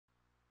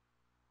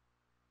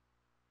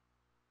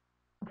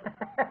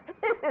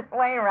This is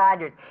Wayne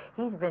Rogers.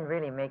 He's been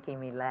really making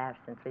me laugh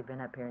since we've been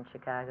up here in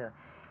Chicago.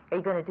 Are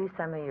you going to do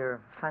some of your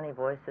funny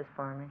voices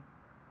for me?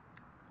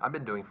 I've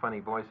been doing funny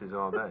voices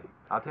all day.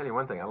 I'll tell you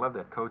one thing. I love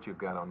that coat you've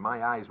got on.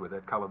 My eyes were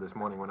that color this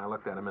morning when I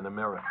looked at them in the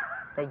mirror.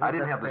 I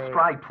didn't have the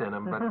stripes in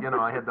them, but, you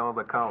know, I had all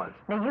the colors.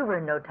 Now, you were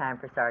in No Time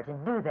for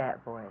Sergeant. Do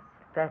that voice.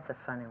 That's a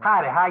funny one.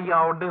 Howdy, how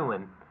y'all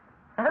doing?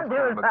 I'm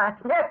doing fine.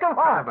 Yeah, come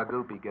on. Kind of a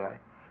goopy guy.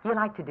 You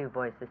like to do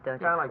voices,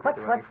 don't you? Yeah, I like to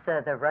do it.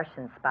 What's the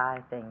Russian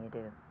spy thing you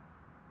do?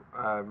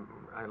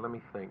 Let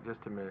me think. Just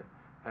a minute.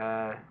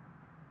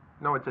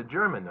 No, it's a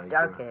German I do.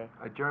 Okay.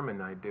 A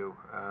German I do.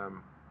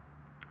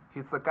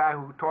 He's the guy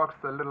who talks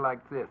a little like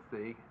this,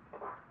 see?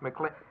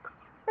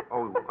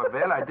 Oh,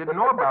 well, I didn't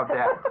know about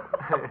that.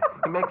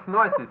 He makes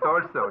noises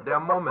also. There are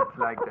moments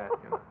like that,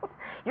 you know.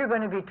 You're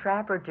going to be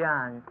Trapper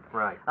John.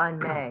 Right. On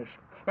MASH.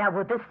 Now,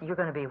 with this, you're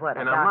going to be what,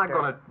 and a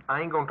doctor?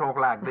 I ain't going to talk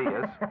like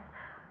this.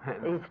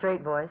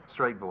 Straight voice?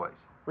 Straight voice.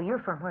 Well, you're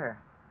from where?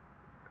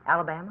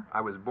 Alabama?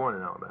 I was born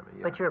in Alabama,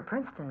 yeah. But you're a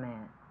Princeton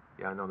man.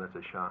 Yeah, I know that's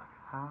a shock.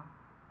 Huh?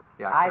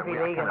 Yeah, Ivy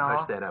I League kind and of all.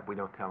 hush that up. We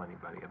don't tell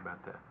anybody about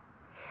that.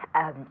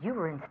 You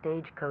were in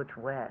Stagecoach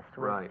West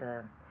with Right.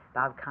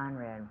 Bob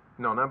Conrad.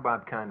 No, not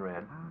Bob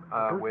Conrad.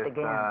 Goose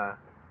again.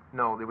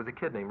 No, there was a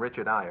kid named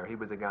Richard Eyre. He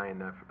was a guy in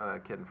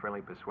Kid in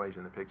Friendly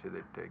Persuasion, the picture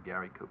that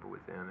Gary Cooper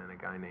was in, and a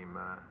guy named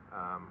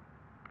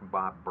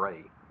Bob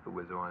Bray, who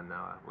was on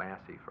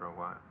Lassie for a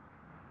while.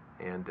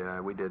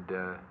 And we did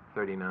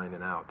 39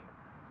 and out.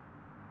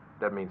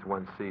 That means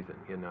one season,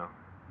 you know.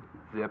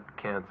 Zipped,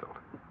 canceled.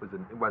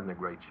 It wasn't a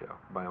great show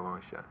by a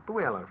long shot, but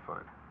we had a lot of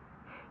fun.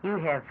 You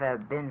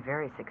have been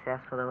very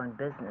successful, though, in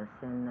business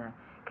in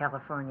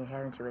California,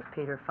 haven't you, with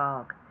Peter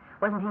Falk?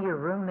 Wasn't he your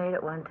roommate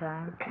at one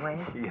time,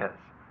 Wayne? Yes,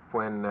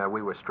 when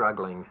we were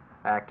struggling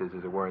actors,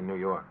 as it were, in New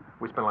York.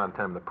 We spent a lot of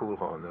time in the pool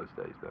hall in those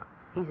days, though.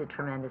 He's a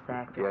tremendous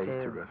actor, yeah,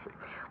 too. he's terrific.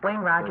 Wayne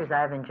Rogers,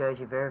 I've enjoyed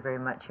you very, very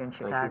much here in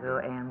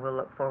Chicago, Thank you. and we'll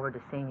look forward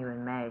to seeing you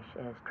in MASH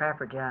as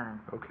Trapper John.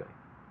 Okay,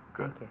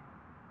 good. Thank you.